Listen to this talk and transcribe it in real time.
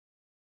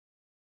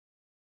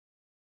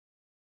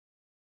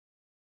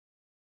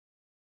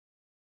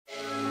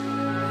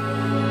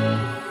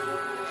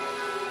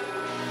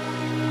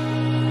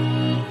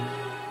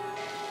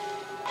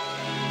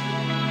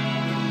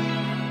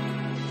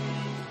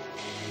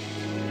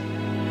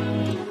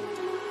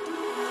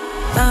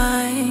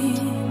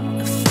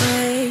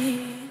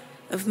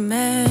of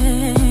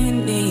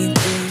many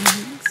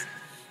things,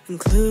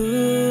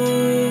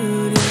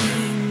 including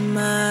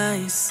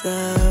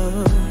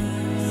myself.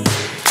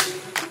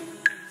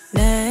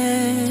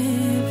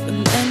 Never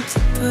meant to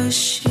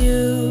push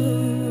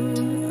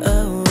you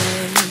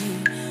away.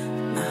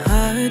 My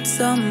heart's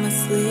on my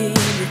sleeve,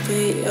 you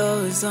put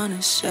yours on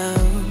a shelf.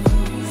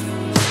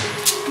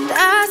 And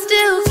I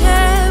still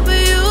care, but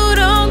you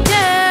don't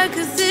care.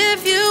 'Cause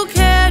if you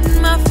cared,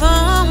 my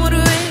phone would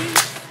ring.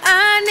 I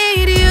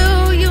need you,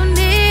 you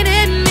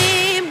needed me,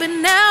 but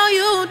now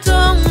you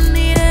don't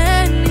need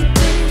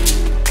anything.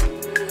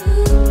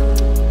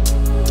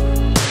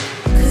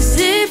 'Cause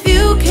if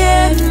you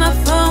cared, my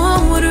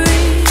phone would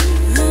ring.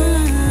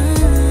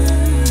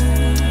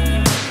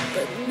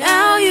 But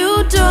now you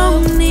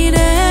don't need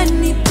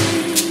anything.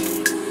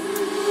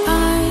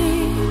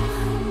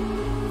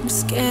 I'm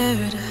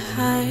scared of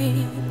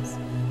heights,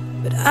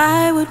 but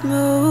I would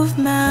move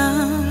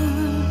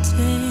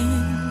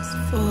mountains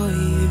for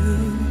you.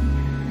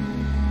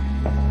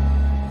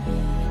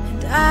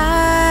 And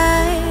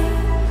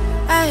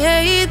I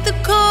hate the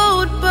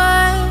cold,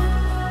 but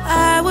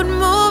I would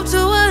move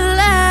to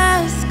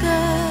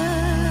Alaska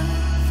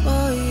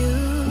for you.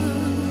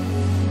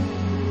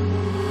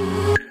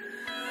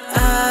 I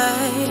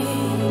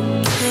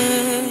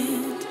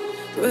can't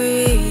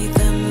breathe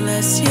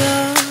unless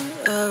you're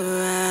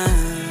around.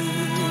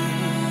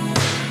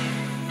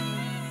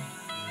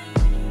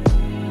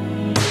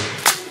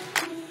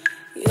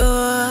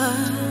 You're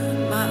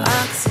my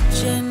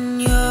oxygen,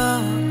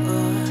 you're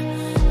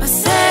my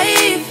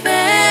safe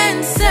and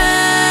sound.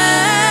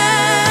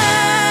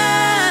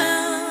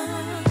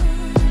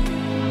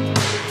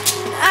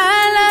 I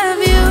love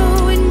you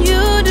and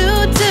you do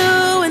too,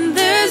 and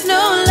there's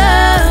no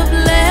love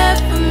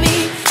left for me.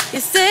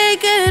 You say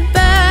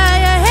goodbye,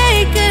 I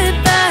hate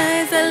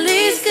goodbyes. At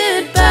least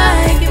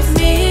goodbye gives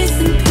me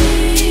some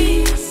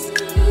peace.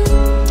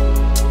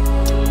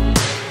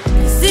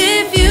 'Cause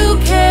if you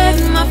cared,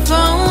 my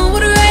phone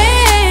would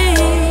ring.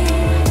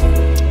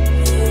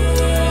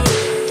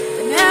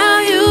 But now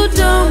you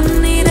don't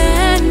need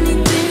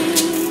anything.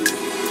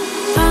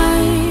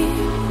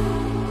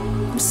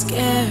 I'm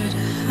scared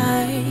of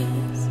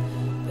heights,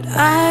 but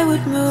I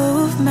would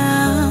move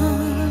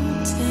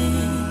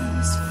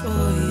mountains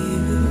for you.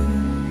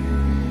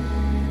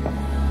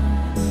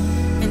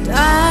 And I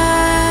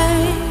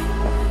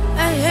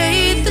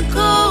hate the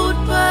cold,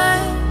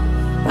 but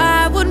I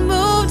would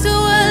move to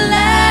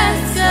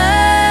Alaska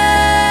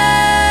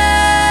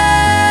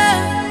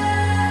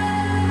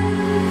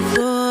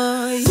for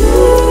you.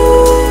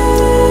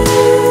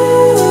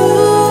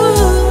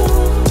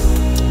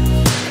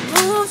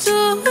 Move to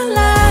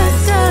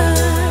Alaska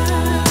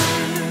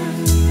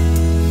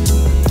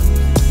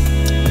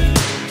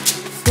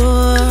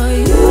for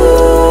you.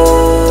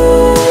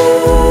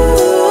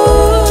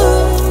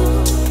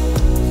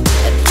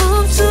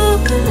 Move to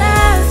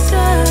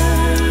Alaska.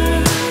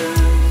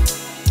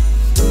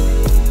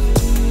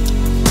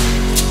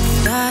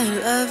 I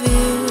love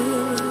you,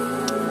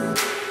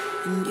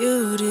 and you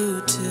do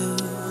too.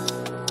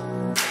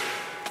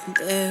 And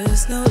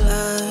there's no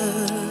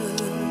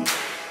love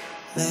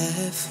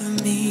left for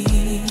me.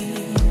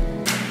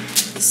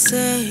 You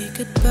say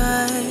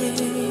goodbye,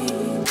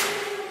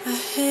 I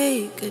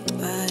hate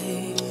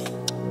goodbye.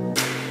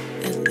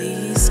 At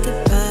least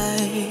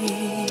goodbye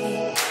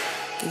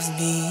gives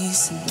me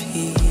some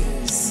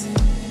peace.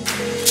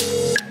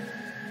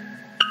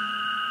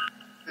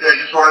 Yeah, I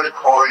just wanted to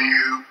call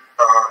you.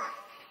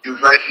 It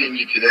was nice seeing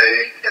you today,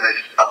 and I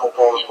hope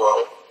all is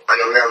well. I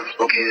know we haven't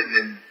spoken,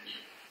 and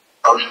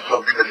I was just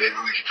hoping that maybe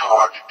we could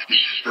talk.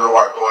 There's just been a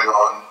lot going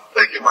on,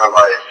 like, in my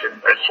life, and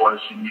I just wanted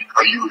to see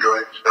how you were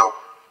doing. So,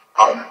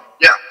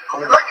 yeah, call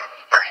me back.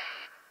 Bye.